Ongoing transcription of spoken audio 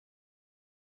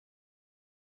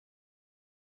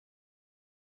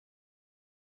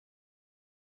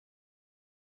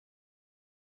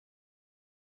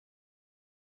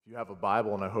You have a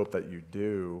Bible, and I hope that you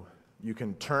do. You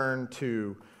can turn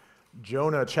to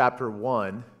Jonah chapter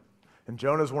 1. And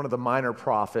Jonah is one of the minor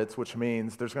prophets, which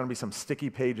means there's going to be some sticky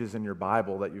pages in your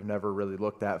Bible that you've never really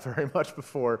looked at very much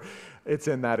before. It's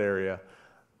in that area.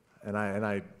 And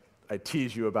I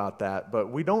tease you about that.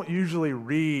 But we don't usually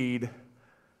read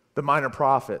the minor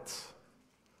prophets.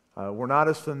 We're not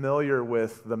as familiar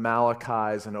with the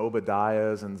Malachis and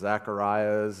Obadiahs and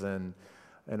Zechariahs and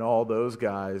all those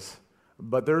guys.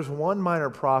 But there's one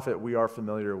minor prophet we are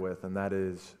familiar with, and that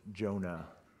is Jonah.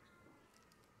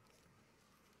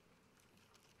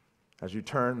 As you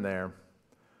turn there,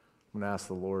 I'm going to ask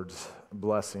the Lord's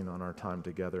blessing on our time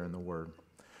together in the Word.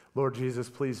 Lord Jesus,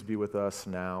 please be with us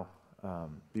now.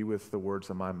 Be with the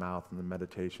words of my mouth and the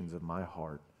meditations of my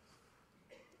heart.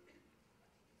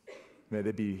 May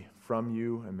they be from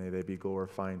you, and may they be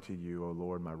glorifying to you, O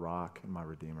Lord, my rock and my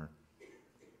redeemer.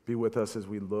 Be with us as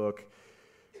we look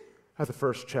at the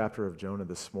first chapter of Jonah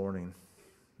this morning.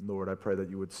 Lord, I pray that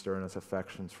you would stir in us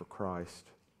affections for Christ.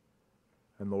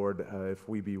 And Lord, if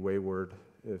we be wayward,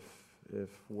 if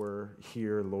we're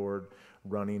here, Lord,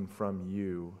 running from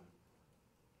you,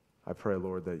 I pray,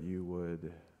 Lord, that you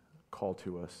would call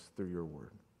to us through your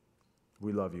word.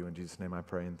 We love you. In Jesus' name I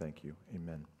pray and thank you.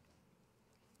 Amen.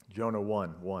 Jonah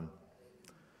 1:1.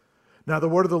 Now the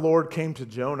word of the Lord came to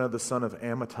Jonah, the son of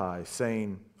Amittai,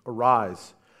 saying,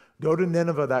 Arise, go to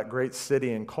Nineveh, that great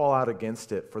city, and call out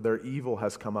against it, for their evil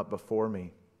has come up before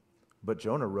me. But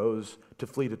Jonah rose to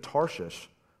flee to Tarshish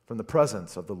from the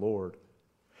presence of the Lord.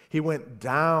 He went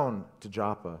down to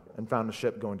Joppa and found a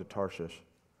ship going to Tarshish.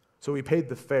 So he paid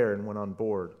the fare and went on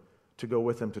board to go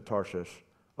with him to Tarshish,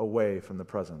 away from the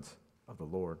presence of the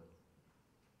Lord.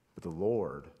 But the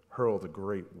Lord hurled a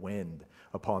great wind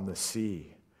upon the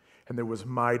sea, and there was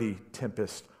mighty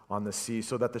tempest on the sea,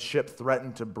 so that the ship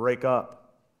threatened to break up.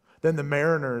 Then the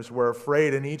mariners were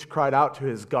afraid, and each cried out to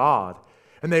his God.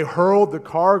 And they hurled the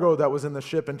cargo that was in the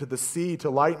ship into the sea to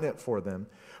lighten it for them.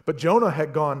 But Jonah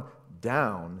had gone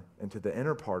down into the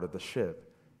inner part of the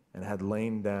ship and had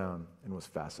lain down and was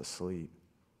fast asleep.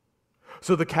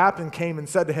 So the captain came and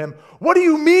said to him, What do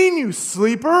you mean, you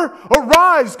sleeper?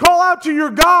 Arise, call out to your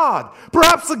God.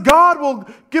 Perhaps the God will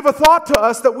give a thought to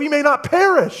us that we may not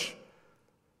perish.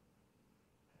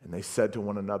 And they said to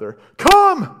one another,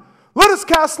 Come! Let us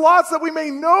cast lots that we may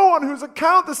know on whose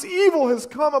account this evil has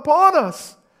come upon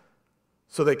us.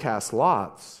 So they cast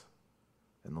lots,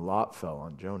 and the lot fell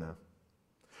on Jonah.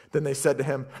 Then they said to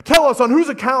him, Tell us on whose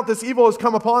account this evil has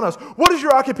come upon us. What is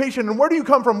your occupation, and where do you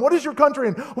come from? What is your country,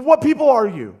 and what people are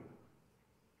you?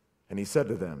 And he said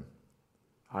to them,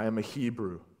 I am a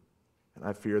Hebrew, and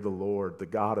I fear the Lord, the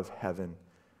God of heaven,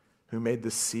 who made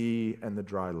the sea and the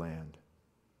dry land.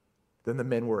 Then the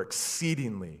men were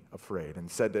exceedingly afraid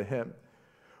and said to him,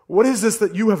 What is this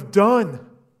that you have done?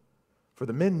 For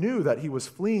the men knew that he was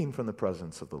fleeing from the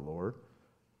presence of the Lord,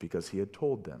 because he had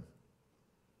told them.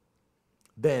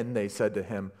 Then they said to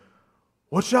him,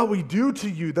 What shall we do to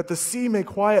you that the sea may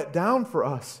quiet down for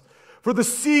us? For the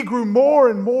sea grew more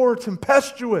and more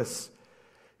tempestuous.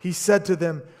 He said to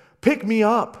them, Pick me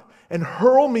up and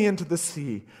hurl me into the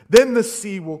sea. Then the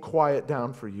sea will quiet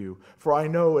down for you, for I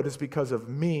know it is because of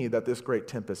me that this great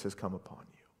tempest has come upon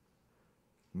you.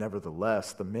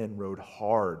 Nevertheless, the men rowed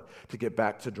hard to get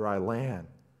back to dry land,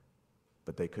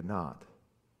 but they could not,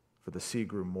 for the sea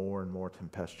grew more and more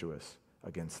tempestuous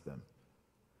against them.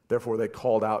 Therefore they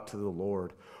called out to the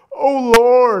Lord, O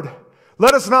Lord,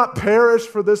 let us not perish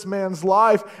for this man's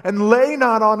life, and lay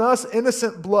not on us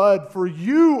innocent blood, for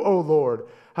you, O Lord,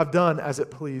 have done as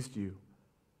it pleased you.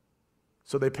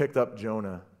 So they picked up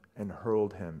Jonah and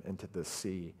hurled him into the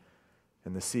sea,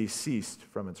 and the sea ceased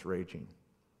from its raging.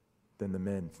 Then the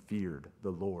men feared the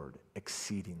Lord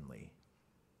exceedingly,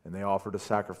 and they offered a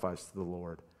sacrifice to the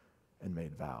Lord and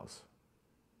made vows.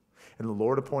 And the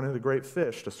Lord appointed a great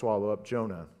fish to swallow up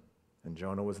Jonah, and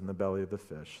Jonah was in the belly of the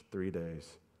fish 3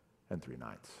 days and 3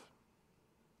 nights.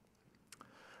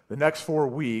 The next 4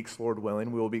 weeks, Lord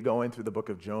willing, we will be going through the book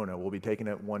of Jonah. We'll be taking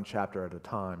it one chapter at a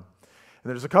time. And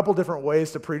there's a couple different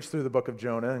ways to preach through the book of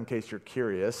Jonah, in case you're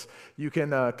curious. You can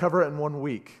cover it in 1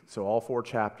 week, so all 4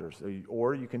 chapters.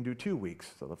 Or you can do 2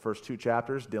 weeks. So the first 2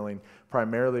 chapters dealing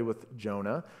primarily with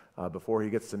Jonah before he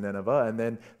gets to Nineveh. And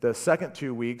then the second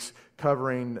 2 weeks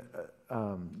covering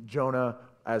Jonah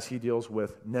as he deals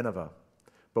with Nineveh.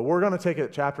 But we're going to take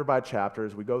it chapter by chapter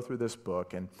as we go through this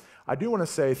book. And I do want to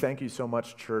say thank you so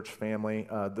much, church family.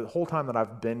 The whole time that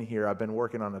I've been here, I've been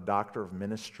working on a doctor of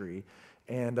ministry.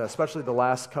 And especially the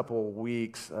last couple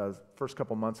weeks, first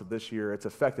couple months of this year, it's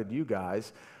affected you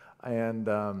guys. And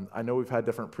I know we've had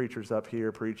different preachers up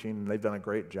here preaching, and they've done a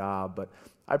great job. But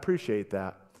I appreciate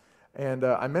that. And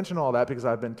I mention all that because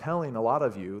I've been telling a lot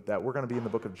of you that we're going to be in the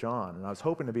book of John, and I was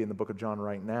hoping to be in the book of John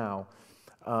right now,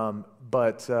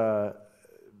 but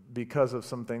because of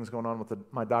some things going on with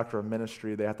my doctor of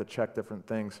ministry, they have to check different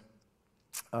things.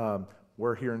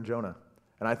 We're here in Jonah,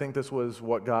 and I think this was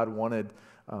what God wanted.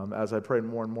 As I prayed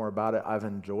more and more about it, I've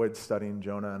enjoyed studying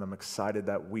Jonah, and I'm excited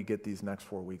that we get these next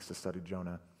 4 weeks to study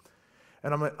Jonah.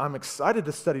 And I'm excited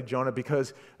to study Jonah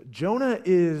because Jonah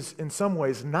is, in some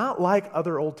ways, not like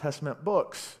other Old Testament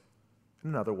books.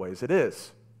 In other ways, it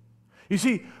is. You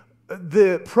see,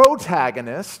 the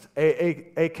protagonist,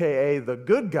 a.k.a. the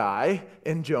good guy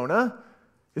in Jonah,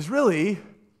 is really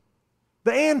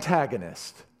the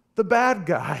antagonist, the bad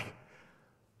guy.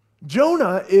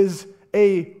 Jonah is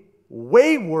a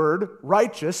wayward,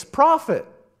 righteous prophet.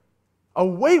 A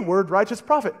wayward, righteous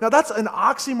prophet. Now, that's an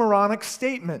oxymoronic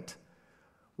statement.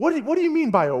 What do you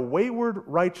mean by a wayward,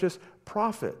 righteous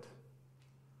prophet?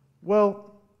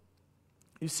 Well,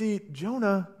 you see,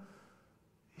 Jonah,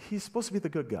 he's supposed to be the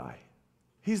good guy.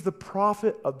 He's the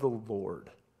prophet of the Lord.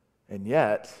 And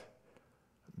yet,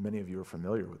 many of you are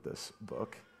familiar with this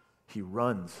book, he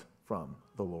runs from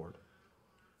the Lord.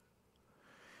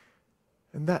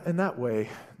 In that way,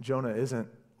 Jonah isn't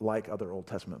like other Old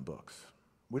Testament books.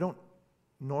 We don't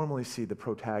normally see the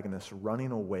protagonist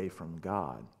running away from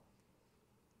God.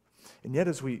 And yet,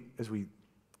 as we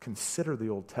consider the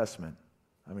Old Testament,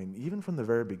 I mean, even from the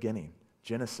very beginning,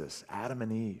 Genesis, Adam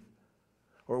and Eve,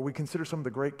 or we consider some of the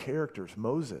great characters,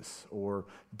 Moses or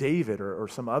David or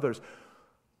some others,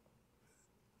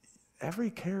 every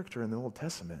character in the Old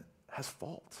Testament has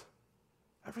faults.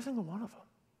 Every single one of them.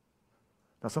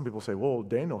 Now, some people say, well,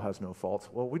 Daniel has no faults.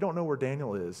 Well, we don't know where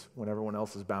Daniel is when everyone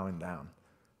else is bowing down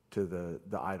to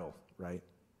the idol, right?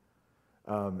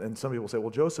 And some people say, well,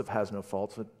 Joseph has no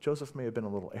faults. Joseph may have been a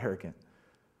little arrogant.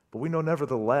 But we know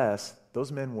nevertheless,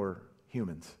 those men were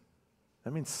humans.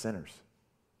 That means sinners.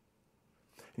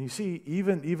 And you see,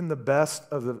 even the best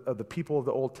of the people of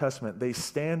the Old Testament, they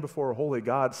stand before a holy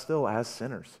God still as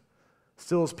sinners,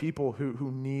 still as people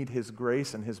who need his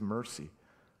grace and his mercy.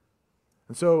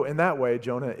 And so in that way,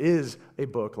 Jonah is a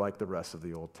book like the rest of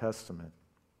the Old Testament.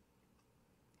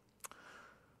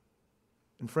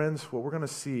 And friends, what we're going to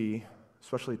see,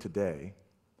 especially today,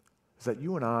 is that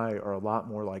you and I are a lot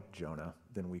more like Jonah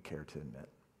than we care to admit.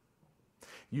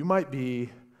 You might be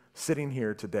sitting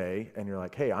here today and you're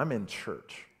like, hey, I'm in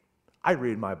church. I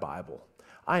read my Bible.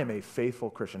 I am a faithful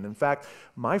Christian. In fact,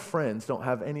 my friends don't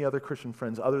have any other Christian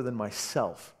friends other than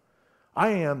myself.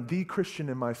 I am the Christian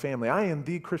in my family. I am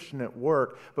the Christian at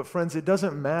work. But friends, it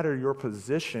doesn't matter your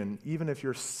position, even if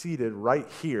you're seated right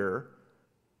here.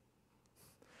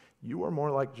 You are more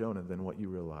like Jonah than what you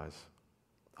realize.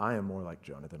 I am more like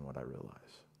Jonah than what I realize.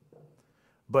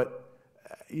 But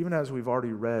even as we've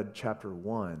already read chapter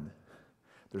 1,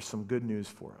 there's some good news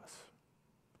for us.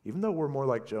 Even though we're more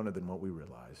like Jonah than what we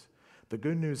realize, the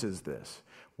good news is this.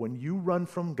 When you run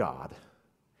from God,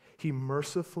 he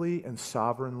mercifully and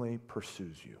sovereignly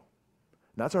pursues you.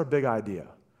 And that's our big idea.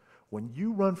 When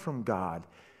you run from God,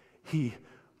 he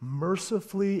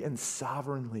mercifully and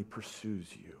sovereignly pursues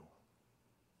you.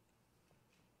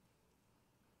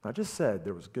 I just said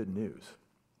there was good news.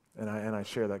 And I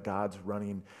share that God's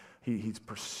running, he's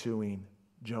pursuing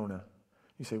Jonah.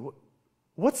 You say,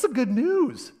 what's the good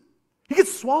news? He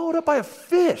gets swallowed up by a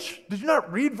fish. Did you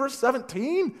not read verse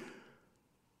 17?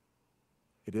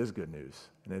 It is good news,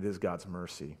 and it is God's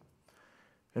mercy.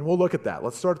 And we'll look at that.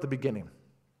 Let's start at the beginning.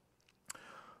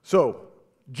 So,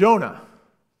 Jonah,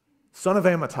 son of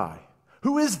Amittai.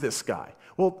 Who is this guy?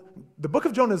 Well, the book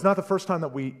of Jonah is not the first time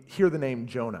that we hear the name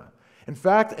Jonah. In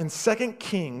fact, in 2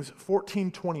 Kings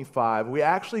 14:25, we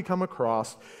actually come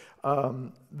across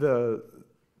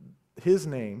his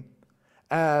name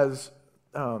as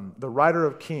the writer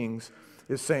of Kings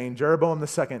is saying Jeroboam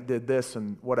II did this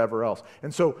and whatever else.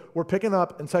 And so we're picking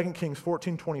up in 2 Kings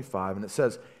 14:25, and it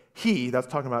says, he, that's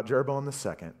talking about Jeroboam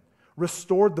II,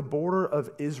 restored the border of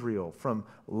Israel from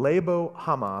Labo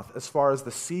Hamath as far as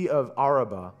the Sea of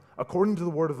Arabah, according to the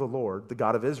word of the Lord, the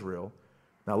God of Israel.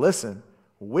 Now listen,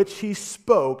 which he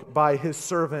spoke by his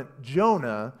servant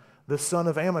Jonah, the son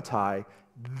of Amittai,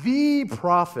 the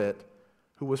prophet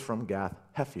who was from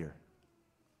Gath-Hepher.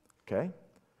 Okay?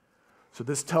 So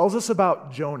this tells us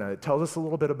about Jonah. It tells us a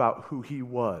little bit about who he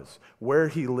was, where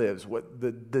he lives, what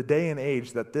the day and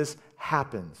age that this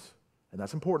happens. And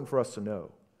that's important for us to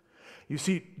know. You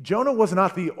see, Jonah was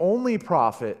not the only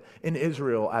prophet in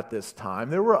Israel at this time.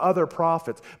 There were other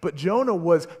prophets, but Jonah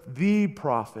was the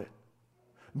prophet.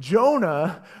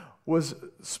 Jonah was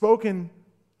spoken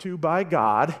to by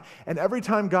God, and every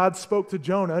time God spoke to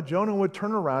Jonah, Jonah would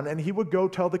turn around and he would go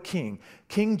tell the king,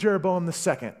 King Jeroboam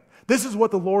II, This is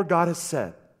what the Lord God has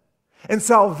said. And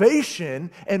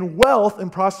salvation and wealth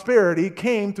and prosperity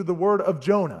came through the word of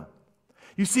Jonah.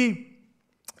 You see,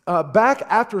 back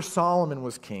after Solomon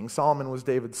was king, Solomon was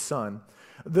David's son,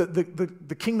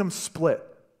 the kingdom split.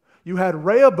 You had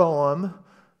Rehoboam,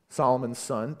 Solomon's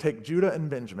son, take Judah and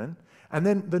Benjamin, and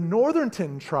then the northern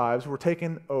 10 tribes were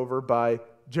taken over by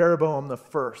Jeroboam the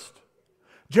first.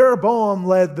 Jeroboam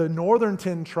led the northern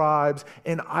 10 tribes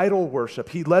in idol worship.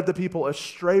 He led the people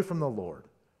astray from the Lord.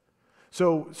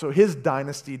 So his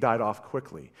dynasty died off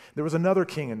quickly. There was another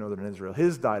king in northern Israel.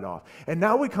 His died off. And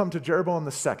now we come to Jeroboam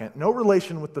the second. No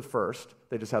relation with the first.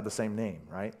 They just have the same name,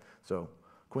 right? So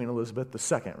Queen Elizabeth the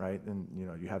second, right? And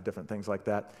you have different things like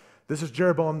that. This is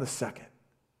Jeroboam the second.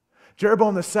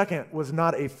 Jeroboam the second was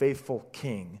not a faithful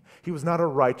king. He was not a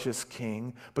righteous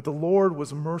king, but the Lord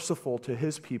was merciful to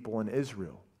his people in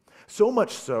Israel. So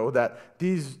much so that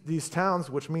these towns,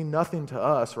 which mean nothing to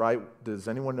us, right? Does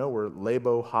anyone know where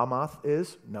Labo Hamath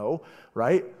is? No,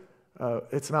 right?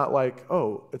 It's not like,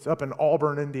 oh, it's up in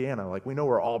Auburn, Indiana. Like, we know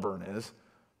where Auburn is.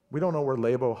 We don't know where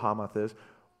Labo Hamath is.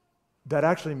 That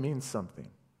actually means something.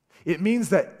 It means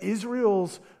that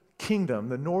Israel's kingdom,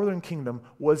 the northern kingdom,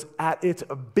 was at its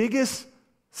biggest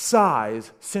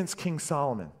size since King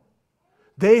Solomon.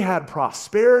 They had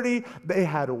prosperity. They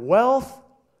had wealth.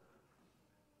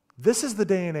 This is the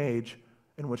day and age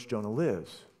in which Jonah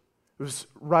lives. It was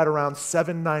right around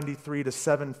 793 to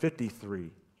 753.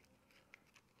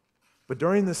 But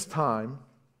during this time,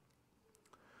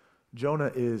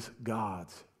 Jonah is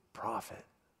God's prophet.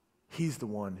 He's the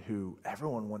one who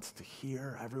everyone wants to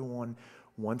hear. Everyone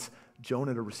wants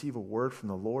Jonah to receive a word from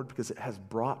the Lord because it has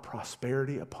brought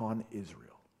prosperity upon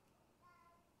Israel.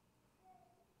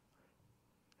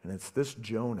 And it's this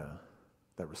Jonah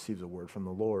that receives a word from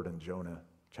the Lord in Jonah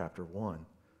chapter 1,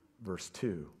 verse 2.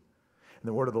 And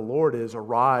the word of the Lord is,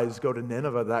 "Arise, go to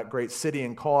Nineveh, that great city,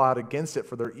 and call out against it,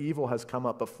 for their evil has come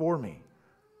up before me."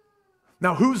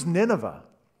 Now, who's Nineveh?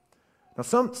 Now,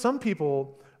 some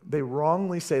people, they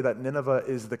wrongly say that Nineveh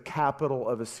is the capital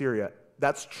of Assyria.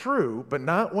 That's true, but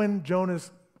not when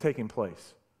Jonah's taking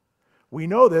place. We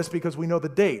know this because we know the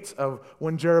dates of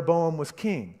when Jeroboam was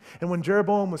king. And when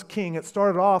Jeroboam was king, it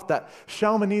started off that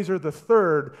Shalmaneser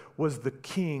III was the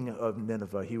king of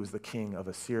Nineveh. He was the king of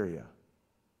Assyria.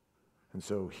 And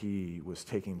so he was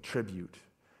taking tribute.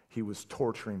 He was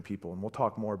torturing people. And we'll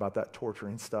talk more about that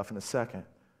torturing stuff in a second.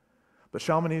 But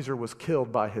Shalmaneser was killed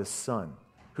by his son,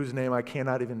 whose name I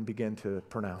cannot even begin to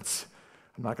pronounce.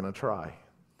 I'm not going to try.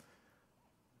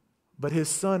 But his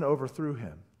son overthrew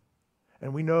him.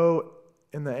 And we know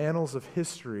in the annals of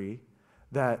history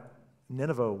that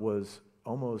Nineveh was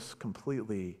almost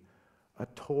completely a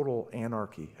total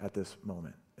anarchy at this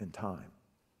moment in time.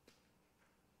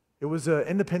 It was an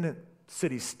independent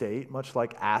city-state, much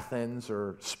like Athens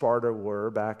or Sparta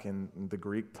were back in the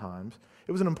Greek times.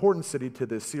 It was an important city to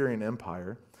the Assyrian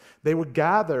Empire. They would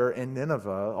gather in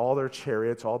Nineveh, all their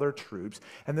chariots, all their troops,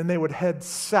 and then they would head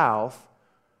south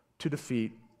to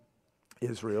defeat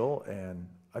Israel and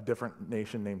a different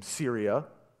nation named Syria,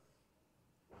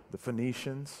 the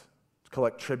Phoenicians,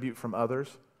 collect tribute from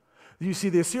others. You see,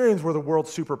 the Assyrians were the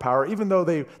world's superpower. Even though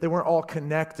they weren't all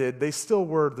connected, they still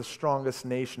were the strongest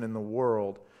nation in the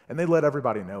world, and they let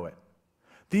everybody know it.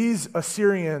 These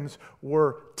Assyrians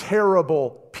were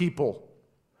terrible people.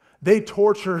 They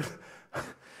tortured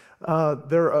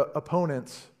their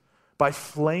opponents by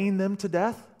flaying them to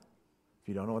death. If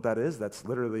you don't know what that is, that's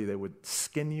literally they would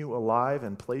skin you alive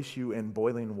and place you in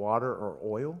boiling water or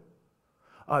oil.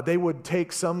 They would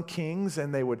take some kings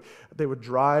and they would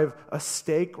drive a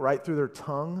stake right through their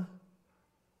tongue,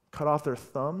 cut off their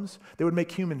thumbs. They would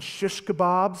make human shish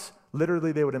kebabs.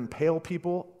 Literally, they would impale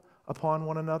people upon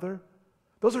one another.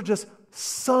 Those are just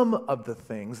some of the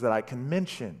things that I can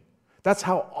mention. That's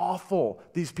how awful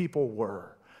these people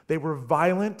were. They were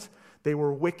violent, they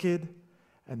were wicked,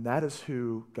 and that is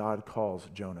who God calls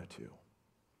Jonah to.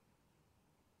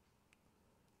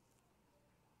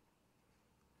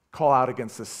 Call out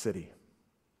against this city.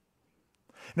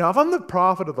 Now, if I'm the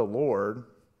prophet of the Lord,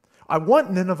 I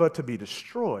want Nineveh to be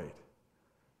destroyed.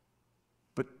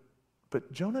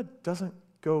 But Jonah doesn't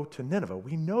go to Nineveh.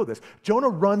 We know this. Jonah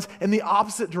runs in the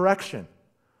opposite direction.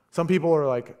 Some people are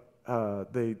like,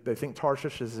 they think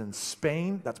Tarshish is in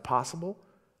Spain. That's possible.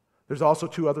 There's also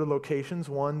two other locations.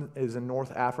 One is in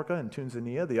North Africa, in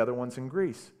Tunisia. The other one's in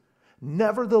Greece.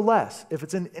 Nevertheless, if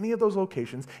it's in any of those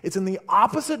locations, it's in the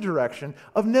opposite direction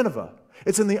of Nineveh.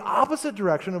 It's in the opposite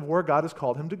direction of where God has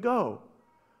called him to go.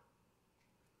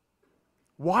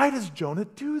 Why does Jonah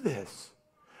do this?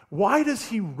 Why does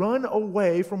he run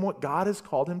away from what God has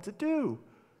called him to do?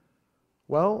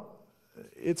 Well,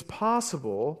 it's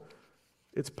possible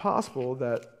it's possible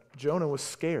that Jonah was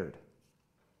scared.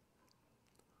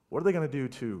 What are they going to do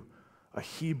to a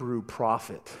Hebrew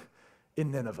prophet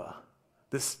in Nineveh,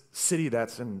 this city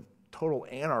that's in total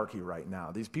anarchy right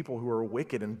now? These people who are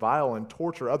wicked and vile and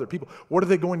torture other people. What are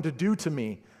they going to do to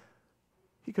me?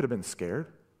 He could have been scared.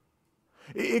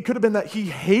 It could have been that he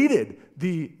hated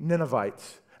the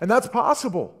Ninevites. And that's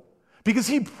possible because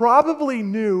he probably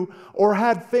knew or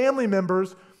had family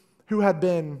members who had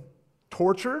been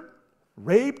tortured,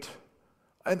 raped,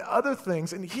 and other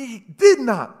things. And he did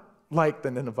not like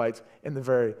the Ninevites in the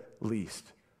very least.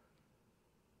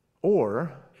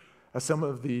 Or, as some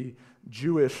of the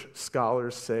Jewish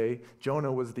scholars say,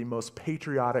 Jonah was the most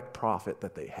patriotic prophet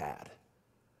that they had.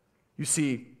 You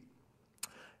see,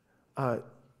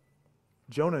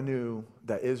 Jonah knew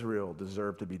that Israel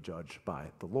deserved to be judged by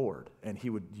the Lord, and he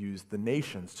would use the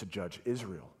nations to judge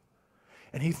Israel.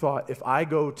 And he thought, if I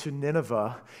go to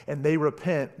Nineveh and they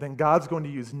repent, then God's going to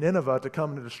use Nineveh to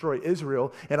come and destroy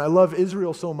Israel, and I love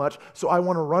Israel so much, so I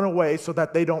want to run away so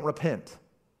that they don't repent.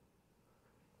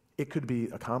 It could be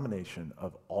a combination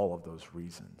of all of those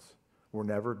reasons. We're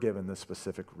never given the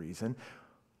specific reason,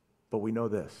 but we know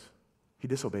this. He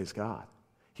disobeys God.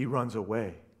 He runs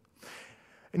away.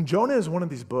 And Jonah is one of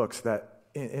these books that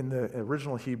in the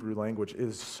original Hebrew language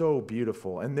is so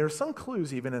beautiful. And there's some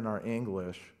clues even in our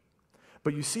English.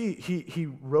 But you see, he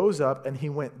rose up and he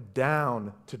went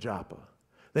down to Joppa.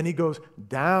 Then he goes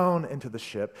down into the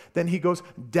ship. Then he goes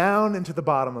down into the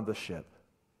bottom of the ship.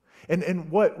 And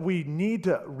what we need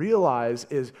to realize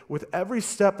is with every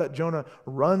step that Jonah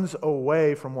runs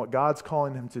away from what God's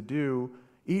calling him to do,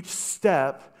 each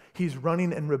step he's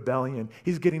running in rebellion.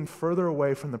 He's getting further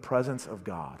away from the presence of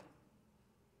God.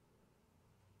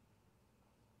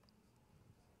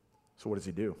 So what does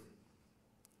he do?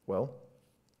 Well,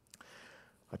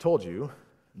 I told you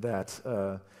that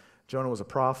Jonah was a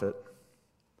prophet.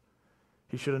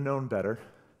 He should have known better.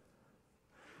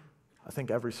 I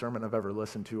think every sermon I've ever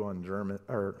listened to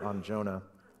on Jonah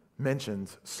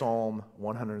mentions Psalm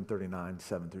 139,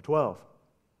 7 through 12.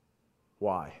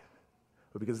 Why?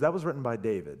 Well, because that was written by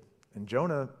David, and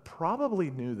Jonah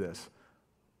probably knew this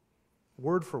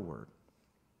word for word.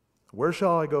 Where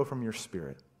shall I go from your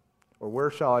spirit? Or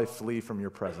where shall I flee from your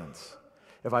presence?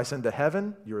 If I ascend to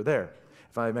heaven, you are there.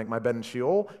 If I make my bed in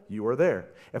Sheol, you are there.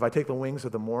 If I take the wings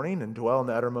of the morning and dwell in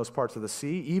the uttermost parts of the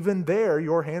sea, even there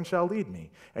your hand shall lead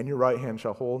me, and your right hand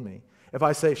shall hold me. If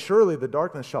I say, surely the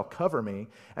darkness shall cover me,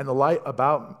 and the light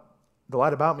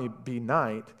about me be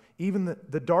night, even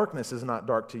the darkness is not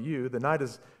dark to you. The night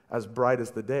is as bright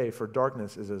as the day, for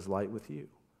darkness is as light with you.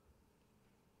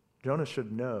 Jonah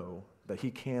should know that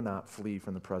he cannot flee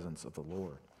from the presence of the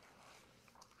Lord.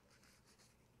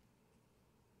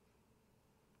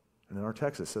 And in our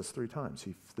text, it says 3 times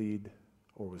he fled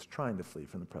or was trying to flee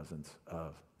from the presence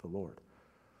of the Lord.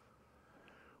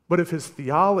 But if his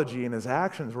theology and his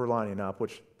actions were lining up,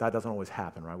 which that doesn't always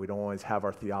happen, right? We don't always have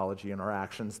our theology and our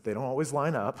actions. They don't always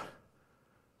line up.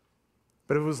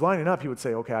 But if it was lining up, he would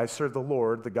say, okay, I serve the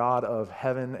Lord, the God of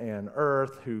heaven and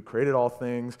earth, who created all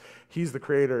things. He's the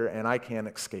creator, and I can't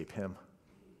escape him,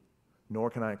 nor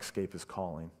can I escape his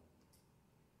calling.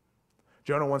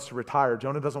 Jonah wants to retire.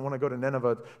 Jonah doesn't want to go to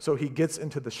Nineveh, so he gets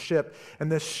into the ship.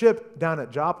 And this ship down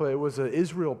at Joppa, it was an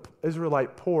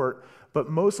Israelite port, but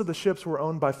most of the ships were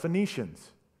owned by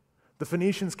Phoenicians. The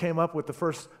Phoenicians came up with the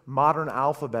first modern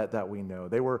alphabet that we know.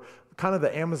 They were kind of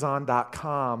the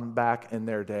Amazon.com back in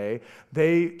their day.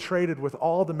 They traded with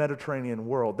all the Mediterranean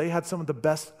world. They had some of the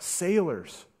best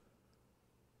sailors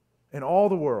in all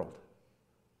the world.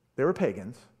 They were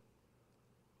pagans.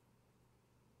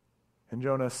 And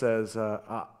Jonah says,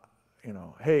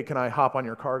 hey, can I hop on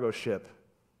your cargo ship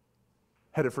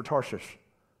headed for Tarshish?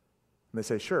 And they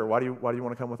say, sure. Why do you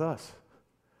want to come with us?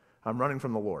 I'm running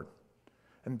from the Lord.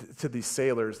 And to these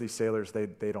sailors,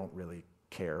 they don't really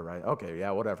care, right? Okay,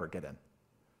 yeah, whatever, get in.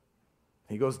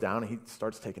 He goes down and he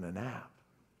starts taking a nap.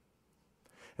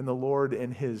 And the Lord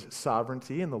in his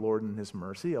sovereignty and the Lord in his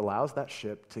mercy allows that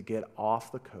ship to get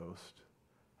off the coast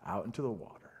out into the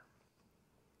water.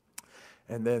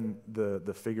 And then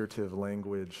the figurative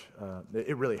language,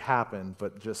 it really happened,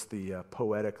 but just the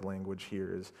poetic language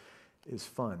here is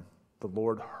fun. The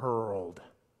Lord hurled.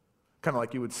 Kind of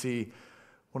like you would see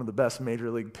one of the best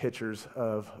major league pitchers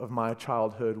of my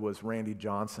childhood was Randy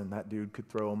Johnson. That dude could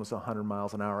throw almost 100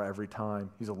 miles an hour every time.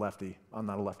 He's a lefty. I'm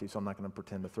not a lefty, so I'm not going to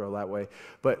pretend to throw that way.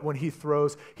 But when he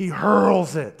throws, he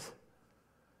hurls it.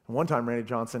 And one time Randy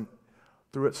Johnson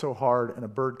threw it so hard and a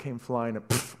bird came flying and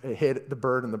it hit the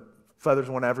bird and the feathers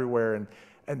went everywhere,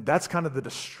 and that's kind of the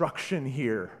destruction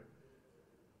here.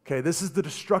 Okay, this is the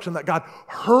destruction that God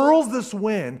hurls this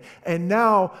wind, and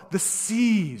now the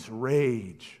seas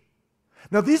rage.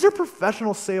 Now, these are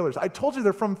professional sailors. I told you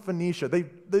they're from Phoenicia.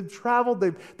 They've traveled,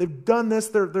 they've done this,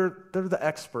 they're the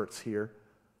experts here.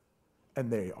 And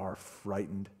they are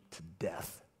frightened to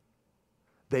death.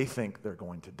 They think they're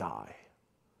going to die.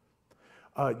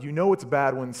 You know it's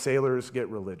bad when sailors get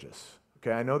religious.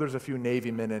 Okay, I know there's a few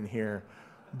Navy men in here,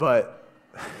 but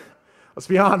let's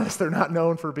be honest, they're not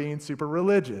known for being super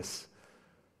religious.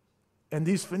 And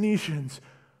these Phoenicians,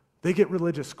 they get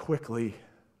religious quickly.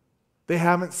 They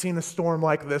haven't seen a storm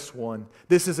like this one.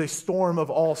 This is a storm of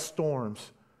all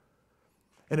storms.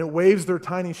 And it waves their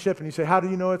tiny ship, and you say, how do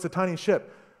you know it's a tiny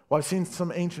ship? Well, I've seen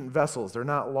some ancient vessels. They're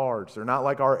not large. They're not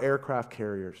like our aircraft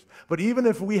carriers. But even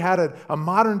if we had a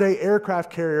modern-day aircraft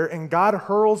carrier and God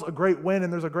hurls a great wind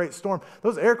and there's a great storm,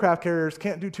 those aircraft carriers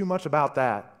can't do too much about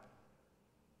that.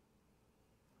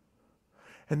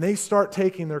 And they start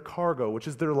taking their cargo, which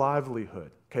is their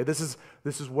livelihood. Okay, this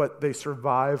is what they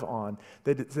survive on.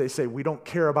 They say, we don't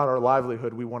care about our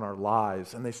livelihood, we want our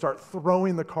lives. And they start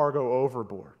throwing the cargo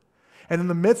overboard. And in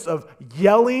the midst of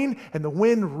yelling and the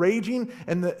wind raging,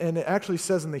 and it actually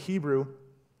says in the Hebrew,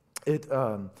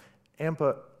 I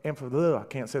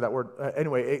can't say that word.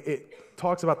 Anyway, it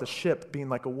talks about the ship being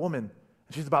like a woman,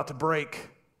 and she's about to break.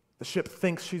 The ship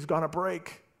thinks she's going to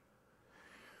break.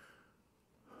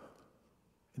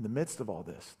 In the midst of all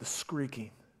this, the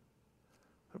squeaking,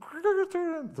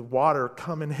 the water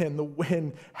coming in, the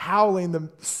wind howling, the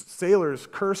sailors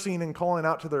cursing and calling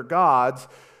out to their gods,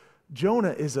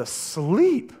 Jonah is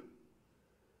asleep.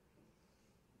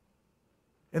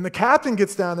 And the captain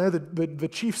gets down there, the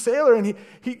chief sailor, and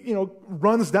he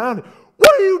runs down.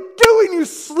 What are you doing, you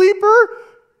sleeper?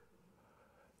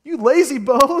 You lazy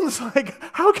bones? Like,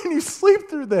 how can you sleep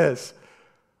through this?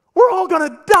 We're all going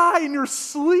to die and you're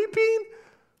sleeping?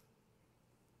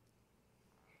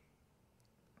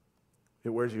 It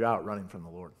wears you out running from the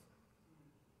Lord.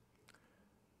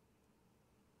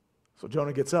 So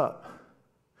Jonah gets up.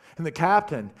 And the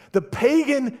captain, the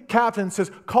pagan captain says,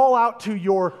 call out to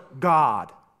your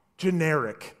God,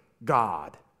 generic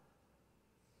God.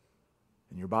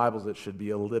 In your Bibles, it should be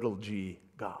a little g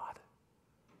God.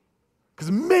 Because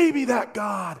maybe that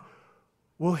God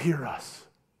will hear us.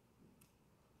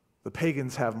 The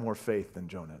pagans have more faith than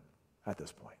Jonah at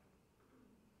this point.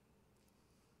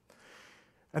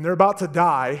 And they're about to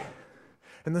die.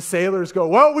 And the sailors go,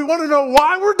 well, we want to know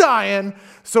why we're dying,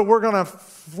 so we're going to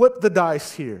flip the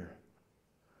dice here.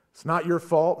 It's not your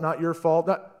fault, not your fault.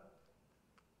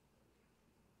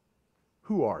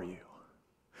 Who are you?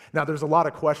 Now, there's a lot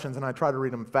of questions, and I try to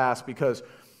read them fast because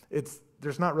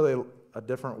there's not really a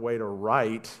different way to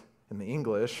write in the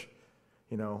English.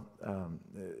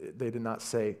 They did not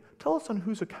say, tell us on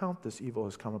whose account this evil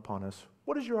has come upon us.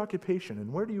 What is your occupation,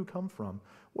 and where do you come from?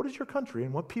 What is your country,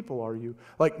 and what people are you?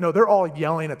 No, they're all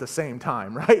yelling at the same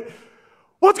time, right?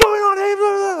 What's going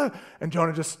on? And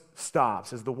Jonah just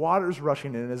stops as the water's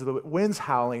rushing in, as the wind's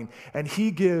howling, and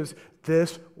he gives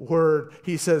this word.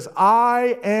 He says,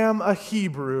 I am a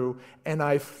Hebrew, and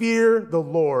I fear the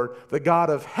Lord, the God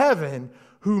of heaven,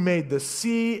 who made the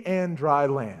sea and dry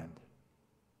land.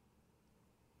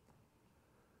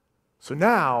 So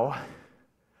now,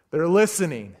 they're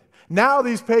listening. Now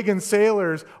these pagan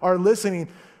sailors are listening.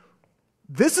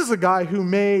 This is a guy who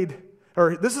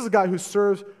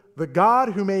serves the God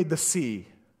who made the sea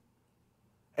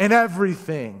and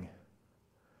everything.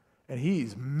 And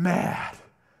he's mad.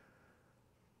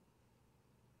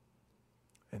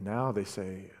 And now they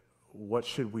say, what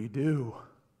should we do?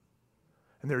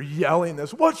 And they're yelling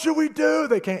this, what should we do?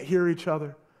 They can't hear each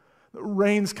other. The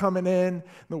rain's coming in,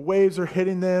 the waves are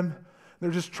hitting them. They're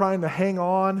just trying to hang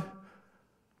on.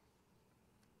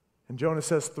 And Jonah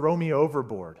says, throw me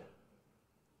overboard.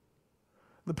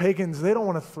 The pagans, they don't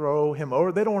want to throw him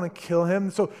over. They don't want to kill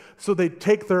him. So they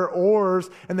take their oars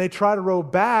and they try to row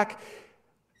back,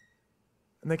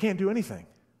 and they can't do anything.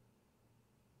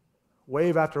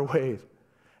 Wave after wave.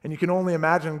 And you can only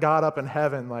imagine God up in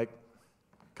heaven like,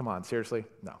 come on, seriously?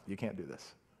 No, you can't do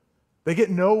this. They get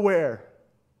nowhere.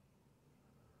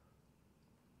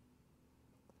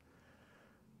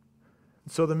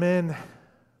 So the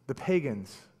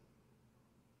pagans,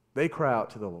 they cry out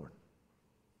to the Lord.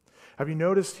 Have you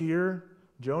noticed here,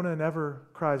 Jonah never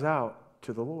cries out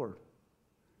to the Lord.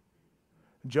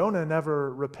 Jonah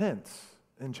never repents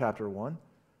in chapter 1.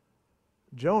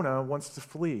 Jonah wants to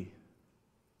flee.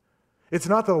 It's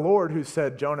not the Lord who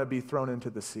said, Jonah, be thrown into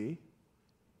the sea.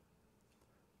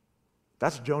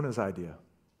 That's Jonah's idea.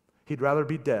 He'd rather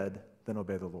be dead than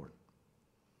obey the Lord.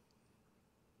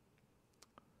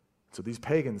 So these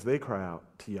pagans, they cry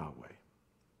out to Yahweh.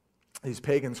 these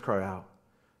pagans cry out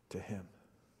to him.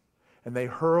 And they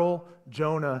hurl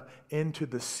Jonah into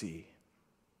the sea.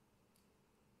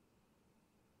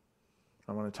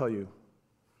 I want to tell you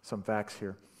some facts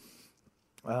here.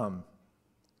 The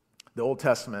Old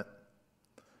Testament,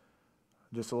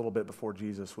 just a little bit before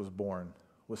Jesus was born,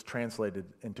 was translated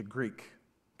into Greek,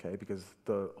 okay, because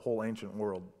the whole ancient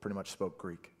world pretty much spoke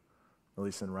Greek, at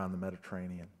least around the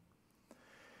Mediterranean.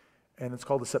 And it's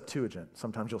called the Septuagint.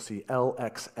 Sometimes you'll see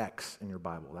LXX in your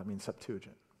Bible. That means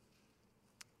Septuagint.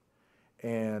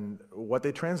 And what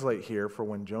they translate here for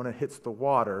when Jonah hits the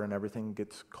water and everything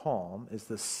gets calm is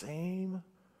the same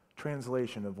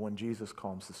translation of when Jesus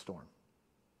calms the storm.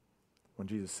 When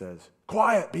Jesus says,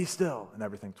 "Quiet, be still," and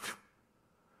everything.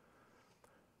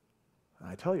 And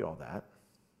I tell you all that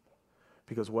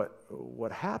because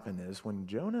what happened is when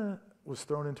Jonah was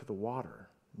thrown into the water,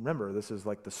 remember, this is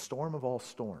like the storm of all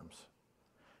storms.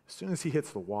 As soon as he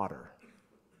hits the water,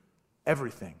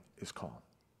 everything is calm.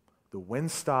 The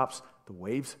wind stops, the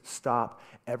waves stop,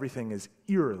 everything is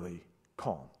eerily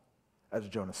calm as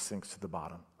Jonah sinks to the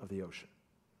bottom of the ocean.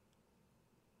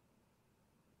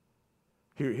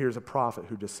 Here's a prophet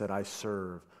who just said, "I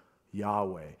serve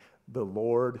Yahweh, the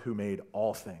Lord who made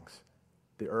all things,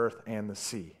 the earth and the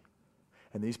sea."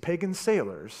 And these pagan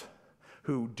sailors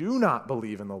who do not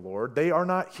believe in the Lord, they are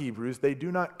not Hebrews, they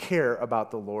do not care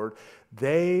about the Lord,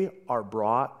 they are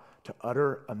brought to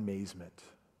utter amazement.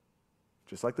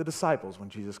 Just like the disciples, when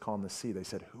Jesus calmed the sea, they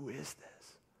said, "Who is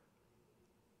this?"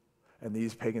 And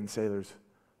these pagan sailors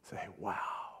say,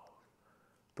 "Wow,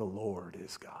 the Lord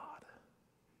is God."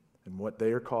 And what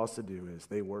they are caused to do is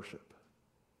they worship.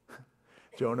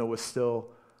 Jonah was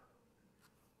still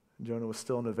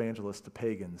an evangelist to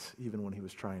pagans, even when he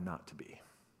was trying not to be.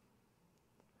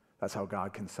 That's how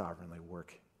God can sovereignly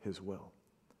work his will.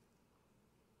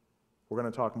 We're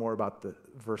going to talk more about the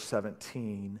verse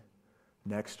 17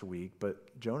 next week,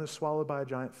 but Jonah is swallowed by a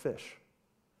giant fish.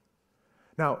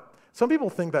 Now, some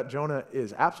people think that Jonah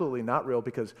is absolutely not real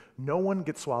because no one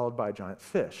gets swallowed by a giant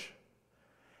fish.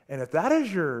 And if that is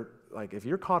if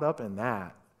you're caught up in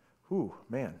that,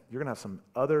 man, you're going to have some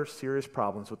other serious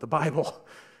problems with the Bible.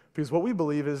 Because what we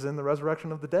believe is in the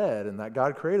resurrection of the dead and that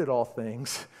God created all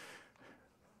things.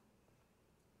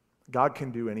 God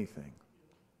can do anything.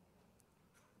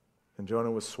 And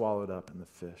Jonah was swallowed up in the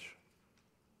fish.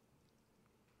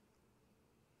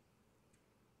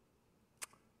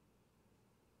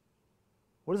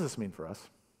 What does this mean for us?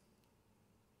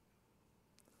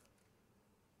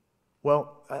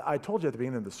 Well, I told you at the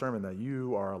beginning of the sermon that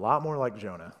you are a lot more like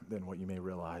Jonah than what you may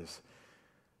realize.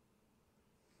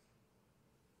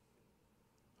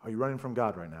 Are you running from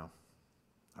God right now?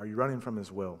 Are you running from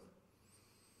his will?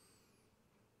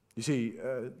 You see,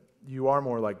 you are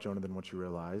more like Jonah than what you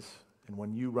realize. And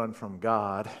when you run from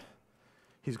God,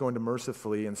 he's going to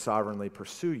mercifully and sovereignly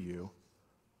pursue you.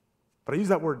 But I use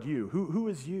that word you. Who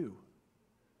is you?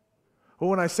 Well,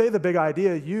 when I say the big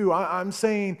idea, you, I'm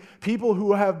saying people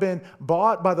who have been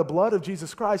bought by the blood of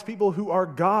Jesus Christ, people who are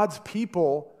God's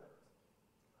people,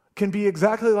 can be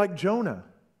exactly like Jonah.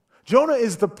 Jonah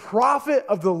is the prophet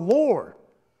of the Lord.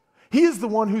 He is the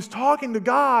one who's talking to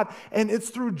God, and it's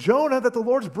through Jonah that the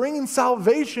Lord's bringing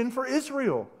salvation for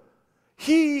Israel.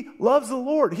 He loves the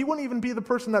Lord. He wouldn't even be the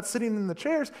person that's sitting in the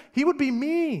chairs. He would be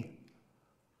me.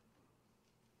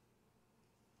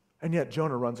 And yet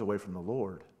Jonah runs away from the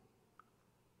Lord.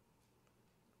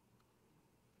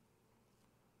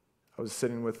 I was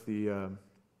sitting with the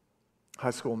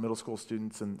high school and middle school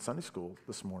students in Sunday school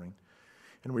this morning,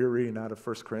 and we were reading out of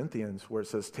 1 Corinthians where it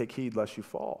says, "Take heed lest you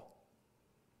fall."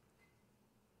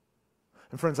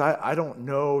 And friends, I don't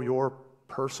know your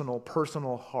personal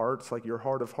hearts, like your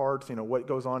heart of hearts, what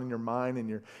goes on in your mind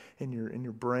and in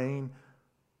your brain,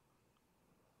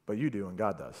 but you do and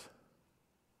God does.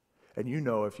 And you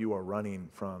know if you are running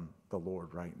from the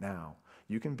Lord right now.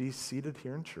 You can be seated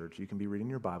here in church, you can be reading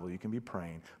your Bible, you can be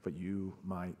praying, but you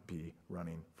might be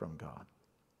running from God.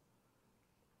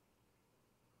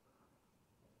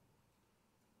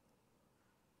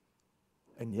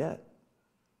 And yet,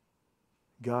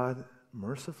 God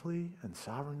mercifully and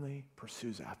sovereignly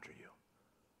pursues after you.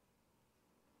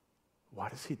 Why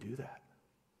does he do that?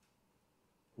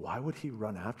 Why would he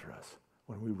run after us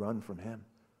when we run from him?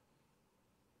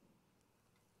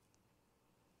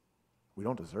 We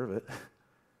don't deserve it.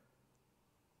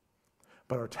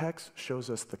 But our text shows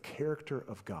us the character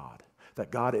of God,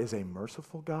 that God is a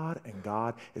merciful God and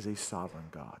God is a sovereign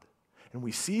God. And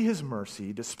we see his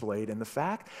mercy displayed in the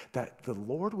fact that the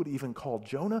Lord would even call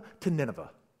Jonah to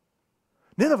Nineveh.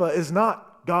 Nineveh is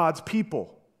not God's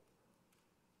people.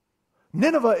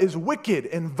 Nineveh is wicked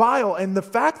and vile, and the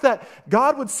fact that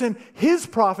God would send his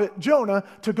prophet Jonah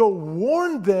to go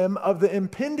warn them of the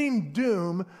impending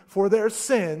doom for their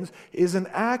sins is an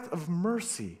act of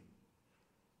mercy.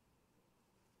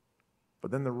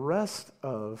 But then the rest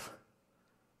of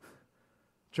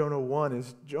Jonah 1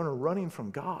 is Jonah running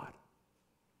from God.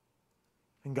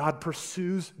 And God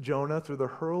pursues Jonah through the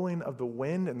hurling of the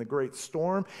wind and the great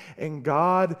storm. And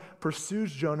God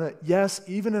pursues Jonah, yes,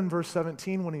 even in verse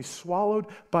 17 when he's swallowed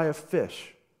by a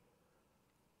fish.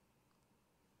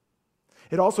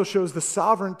 It also shows the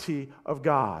sovereignty of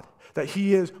God, that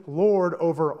he is Lord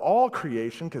over all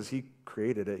creation because he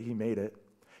created it, he made it.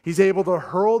 He's able to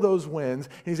hurl those winds.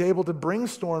 He's able to bring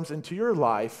storms into your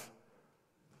life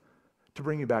to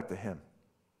bring you back to him.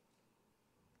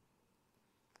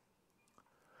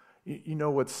 You know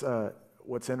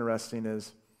what's interesting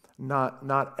is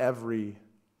not every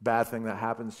bad thing that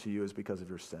happens to you is because of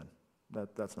your sin.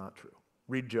 That's not true.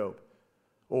 Read Job,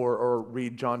 or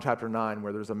read John chapter 9,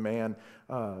 where there's a man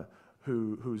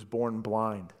who's born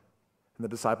blind, and the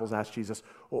disciples ask Jesus,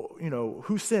 well,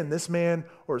 who sinned, this man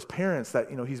or his parents,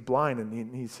 that he's blind,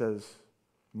 and he says,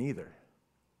 neither.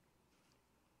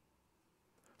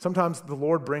 Sometimes the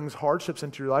Lord brings hardships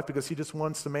into your life because he just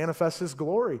wants to manifest his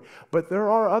glory. But there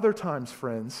are other times,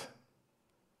 friends,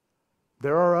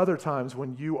 there are other times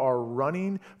when you are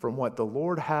running from what the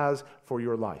Lord has for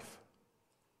your life.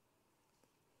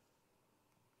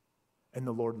 And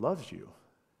the Lord loves you,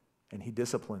 and he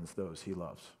disciplines those he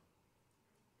loves.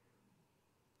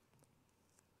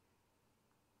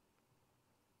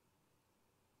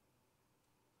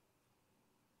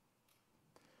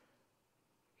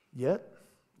 Yet,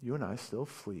 you and I still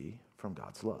flee from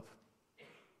God's love.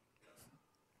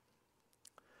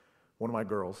 One of my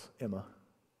girls, Emma,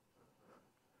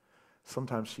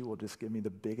 sometimes she will just give me the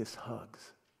biggest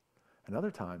hugs. And other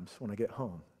times, when I get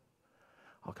home,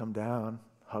 I'll come down,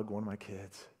 hug one of my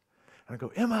kids, and I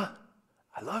go, Emma,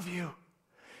 I love you.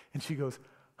 And she goes,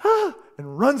 ah,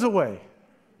 and runs away.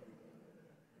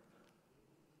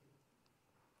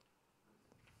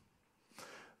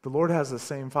 The Lord has the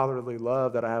same fatherly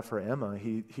love that I have for Emma.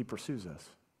 He pursues us.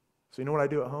 So you know what I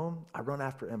do at home? I run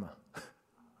after Emma.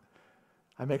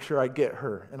 I make sure I get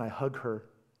her and I hug her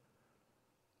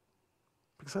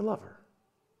because I love her.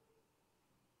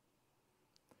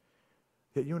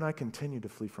 Yet you and I continue to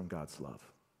flee from God's love.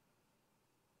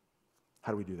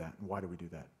 How do we do that? And why do we do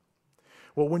that?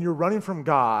 Well, when you're running from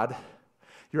God,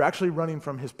 you're actually running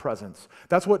from his presence.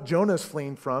 That's what Jonah's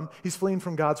fleeing from. He's fleeing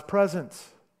from God's presence.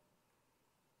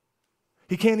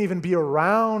 He can't even be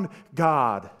around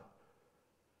God.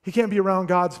 He can't be around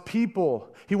God's people.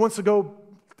 He wants to go,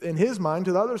 in his mind,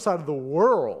 to the other side of the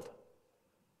world.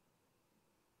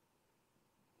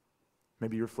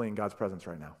 Maybe you're fleeing God's presence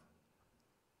right now.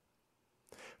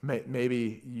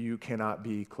 Maybe you cannot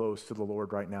be close to the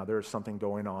Lord right now. There is something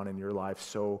going on in your life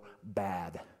so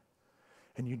bad.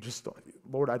 And you just,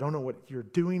 Lord, I don't know what you're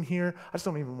doing here. I just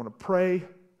don't even want to pray.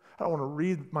 I don't want to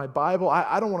read my Bible.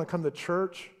 I don't want to come to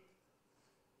church.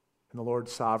 And the Lord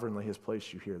sovereignly has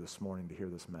placed you here this morning to hear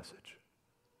this message.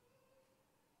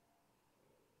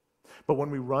 But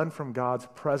when we run from God's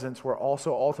presence, we're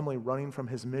also ultimately running from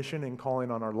his mission and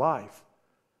calling on our life.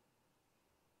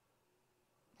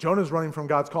 Jonah's running from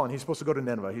God's calling. He's supposed to go to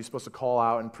Nineveh. He's supposed to call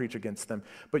out and preach against them.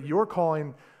 But your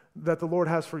calling that the Lord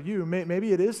has for you,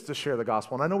 maybe it is to share the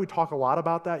gospel. And I know we talk a lot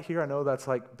about that here. I know that's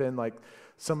been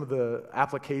some of the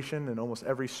application in almost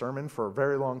every sermon for a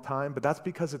very long time, but that's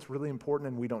because it's really important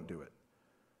and we don't do it.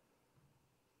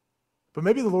 But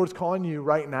maybe the Lord's calling you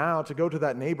right now to go to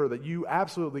that neighbor that you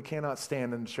absolutely cannot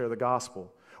stand and share the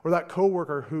gospel, or that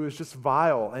coworker who is just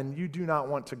vile and you do not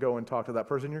want to go and talk to that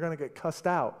person. You're going to get cussed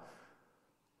out.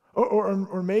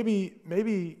 Or maybe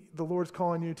the Lord's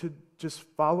calling you to just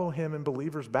follow him in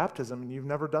believer's baptism and you've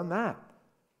never done that.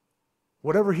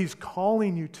 Whatever he's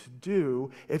calling you to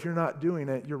do, if you're not doing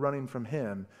it, you're running from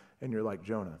him and you're like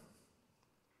Jonah.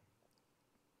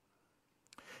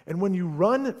 And when you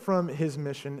run from his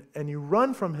mission and you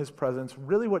run from his presence,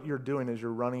 really what you're doing is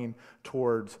you're running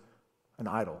towards an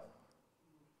idol.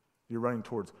 You're running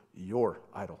towards your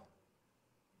idol.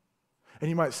 And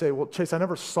you might say, well, Chase, I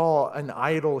never saw an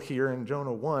idol here in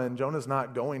Jonah 1. Jonah's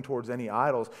not going towards any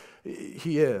idols.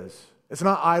 He is. It's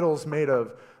not idols made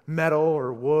of metal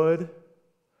or wood,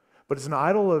 but it's an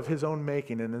idol of his own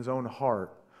making in his own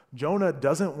heart. Jonah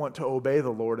doesn't want to obey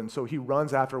the Lord, and so he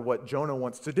runs after what Jonah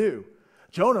wants to do.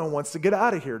 Jonah wants to get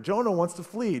out of here. Jonah wants to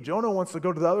flee. Jonah wants to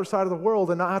go to the other side of the world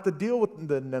and not have to deal with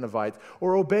the Ninevites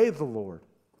or obey the Lord.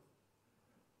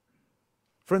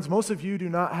 Friends, most of you do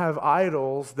not have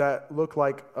idols that look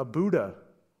like a Buddha,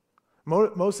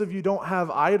 Most of you don't have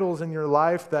idols in your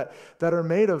life that are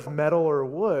made of metal or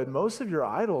wood. Most of your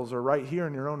idols are right here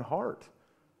in your own heart.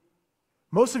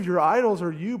 Most of your idols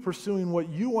are you pursuing what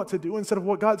you want to do instead of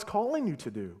what God's calling you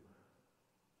to do.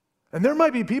 And there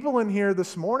might be people in here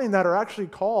this morning that are actually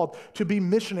called to be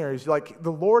missionaries. Like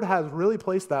the Lord has really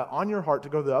placed that on your heart to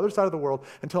go to the other side of the world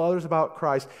and tell others about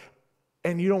Christ,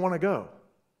 and you don't want to go.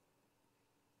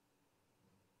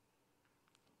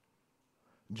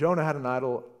 Jonah had an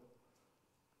idol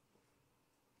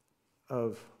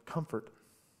of comfort.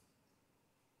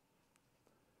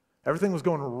 Everything was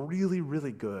going really,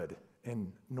 really good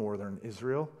in northern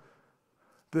Israel.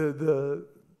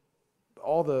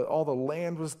 All the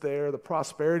land was there, the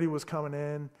prosperity was coming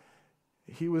in.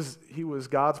 He was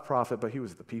God's prophet, but he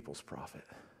was the people's prophet.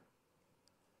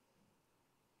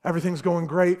 Everything's going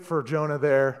great for Jonah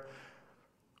there.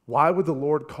 Why would the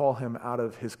Lord call him out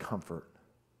of his comfort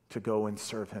to go and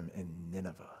serve him in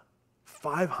Nineveh,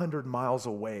 500 miles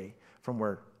away from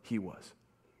where he was?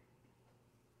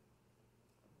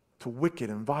 To wicked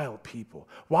and vile people.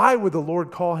 Why would the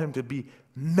Lord call him to be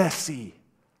messy?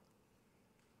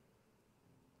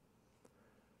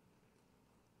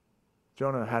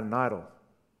 Jonah had an idol.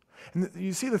 And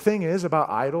you see, the thing is about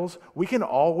idols, we can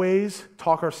always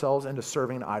talk ourselves into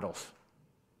serving idols,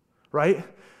 right?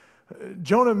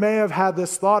 Jonah may have had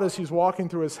this thought as he's walking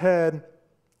through his head,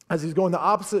 as he's going the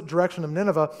opposite direction of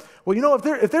Nineveh. Well, you know,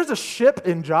 if there's a ship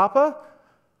in Joppa,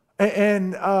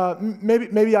 and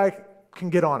maybe I can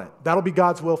get on it. That'll be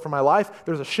God's will for my life.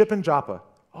 There's a ship in Joppa.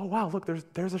 Oh, wow, look,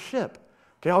 there's a ship.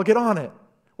 Okay, I'll get on it.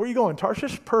 Where are you going?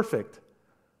 Tarshish? Perfect.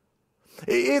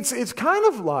 It's kind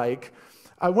of like,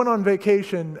 I went on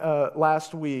vacation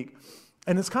last week,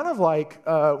 and it's kind of like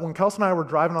when Kelsey and I were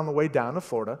driving on the way down to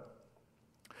Florida,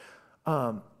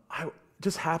 I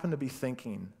just happened to be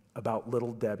thinking about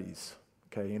Little Debbie's.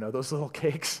 Okay, you know, those little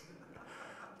cakes?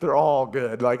 They're all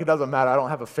good. Like, it doesn't matter. I don't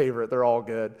have a favorite. They're all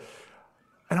good.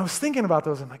 And I was thinking about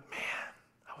those. I'm like, man,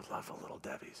 I would love a Little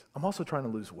Debbie's. I'm also trying to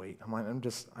lose weight. I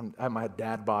have my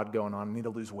dad bod going on. I need to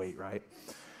lose weight, right?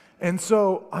 And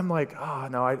so I'm like,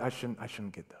 no, I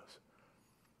shouldn't get those.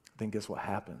 Then guess what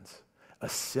happens? A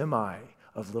semi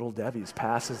of Little Debbie's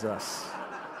passes us.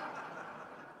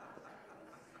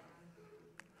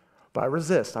 But I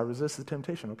resist the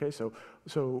temptation, okay? So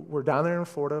we're down there in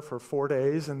Florida for 4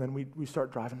 days, and then we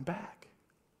start driving back.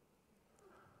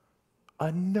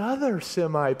 Another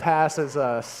semi passes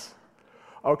us.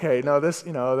 Okay, no, then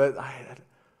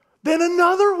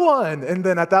another one. And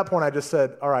then at that point, I just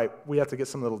said, all right, we have to get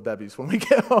some Little Debbie's when we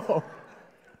get home.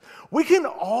 We can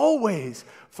always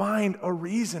find a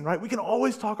reason, right? We can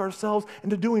always talk ourselves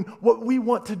into doing what we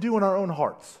want to do in our own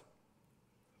hearts.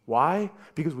 Why?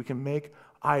 Because we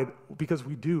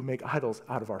do make idols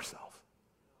out of ourselves,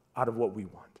 out of what we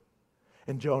want.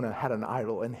 And Jonah had an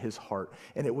idol in his heart,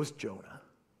 and it was Jonah.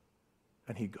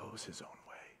 And he goes his own way.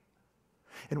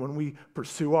 And when we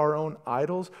pursue our own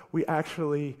idols, we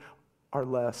actually are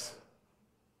less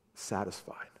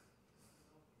satisfied.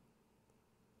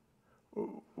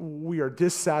 We are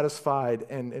dissatisfied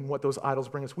in what those idols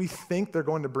bring us. We think they're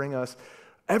going to bring us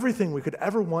everything we could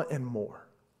ever want and more.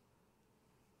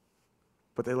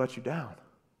 But they let you down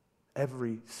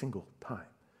every single time.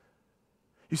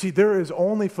 You see, there is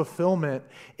only fulfillment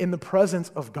in the presence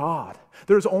of God.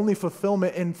 There is only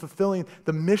fulfillment in fulfilling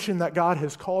the mission that God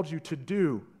has called you to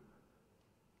do.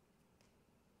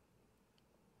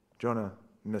 Jonah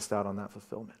missed out on that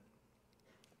fulfillment.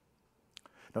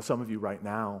 Now, some of you right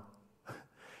now,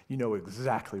 you know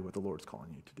exactly what the Lord's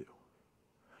calling you to do.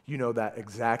 You know that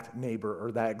exact neighbor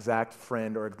or that exact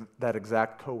friend or that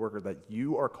exact coworker that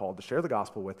you are called to share the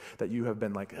gospel with, that you have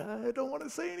been like, I don't want to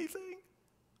say anything.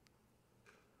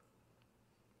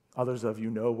 Others of you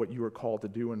know what you are called to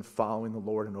do in following the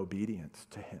Lord in obedience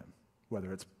to Him,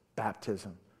 whether it's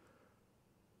baptism,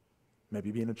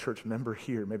 maybe being a church member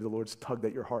here, maybe the Lord's tugged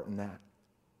at your heart in that.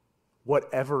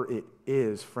 Whatever it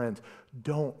is, friends,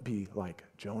 don't be like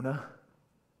Jonah.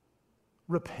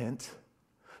 Repent.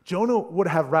 Jonah would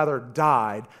have rather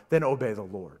died than obey the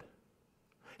Lord.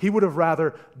 He would have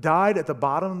rather died at the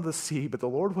bottom of the sea, but the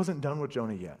Lord wasn't done with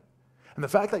Jonah yet. And the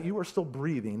fact that you are still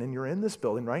breathing and you're in this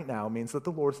building right now means that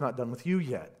the Lord's not done with you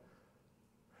yet.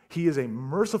 He is a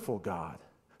merciful God,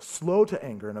 slow to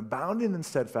anger and abounding in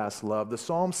steadfast love. The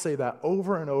Psalms say that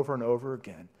over and over and over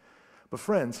again. But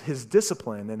friends, His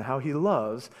discipline and how He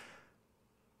loves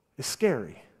is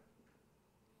scary.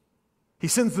 He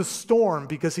sends the storm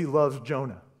because He loves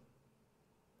Jonah.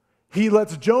 He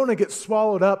lets Jonah get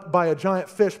swallowed up by a giant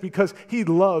fish because He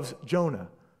loves Jonah.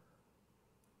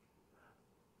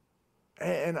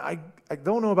 And I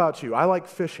don't know about you. I like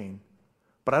fishing,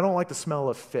 but I don't like the smell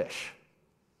of fish.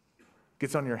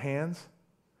 Gets on your hands.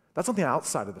 That's on the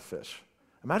outside of the fish.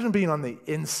 Imagine being on the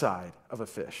inside of a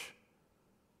fish.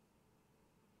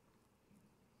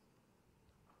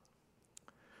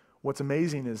 What's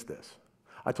amazing is this.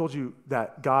 I told you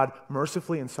that God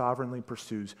mercifully and sovereignly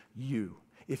pursues you.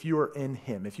 If you are in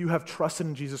him, if you have trusted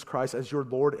in Jesus Christ as your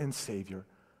Lord and Savior,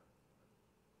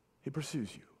 he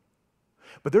pursues you.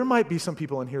 But there might be some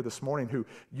people in here this morning who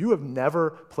you have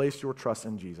never placed your trust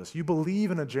in Jesus. You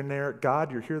believe in a generic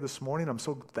God. You're here this morning. I'm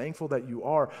so thankful that you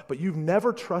are. But you've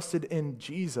never trusted in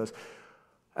Jesus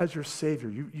as your Savior.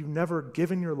 You've never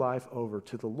given your life over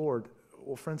to the Lord.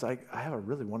 Well, friends, I have a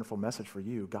really wonderful message for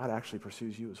you. God actually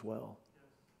pursues you as well.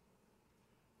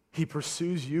 He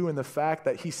pursues you in the fact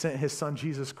that he sent his son,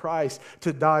 Jesus Christ,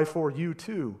 to die for you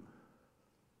too,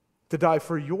 to die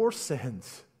for your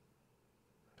sins.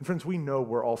 And friends, we know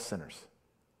we're all sinners.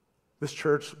 This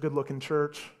church, good-looking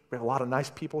church, we have a lot of nice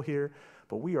people here,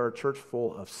 but we are a church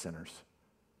full of sinners.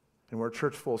 And we're a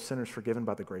church full of sinners forgiven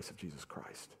by the grace of Jesus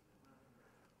Christ.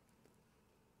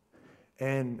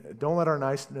 And don't let our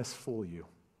niceness fool you.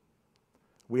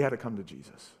 We had to come to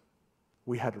Jesus.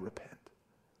 We had to repent.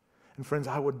 And friends,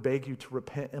 I would beg you to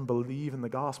repent and believe in the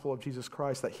gospel of Jesus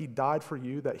Christ, that he died for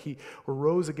you, that he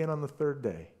rose again on the third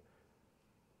day,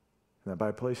 and that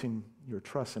by placing your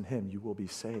trust in him, you will be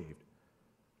saved.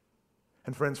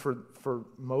 And friends, for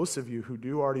most of you who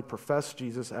do already profess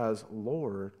Jesus as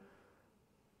Lord,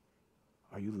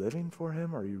 are you living for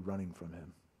him or are you running from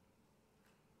him?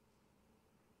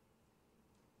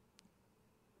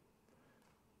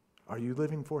 Are you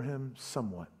living for him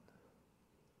somewhat,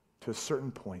 to a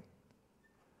certain point?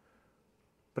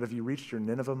 But have you reached your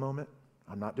Nineveh moment?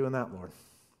 I'm not doing that, Lord.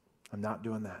 I'm not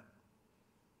doing that.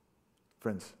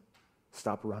 Friends,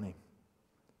 stop running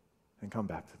and come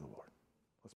back to the Lord.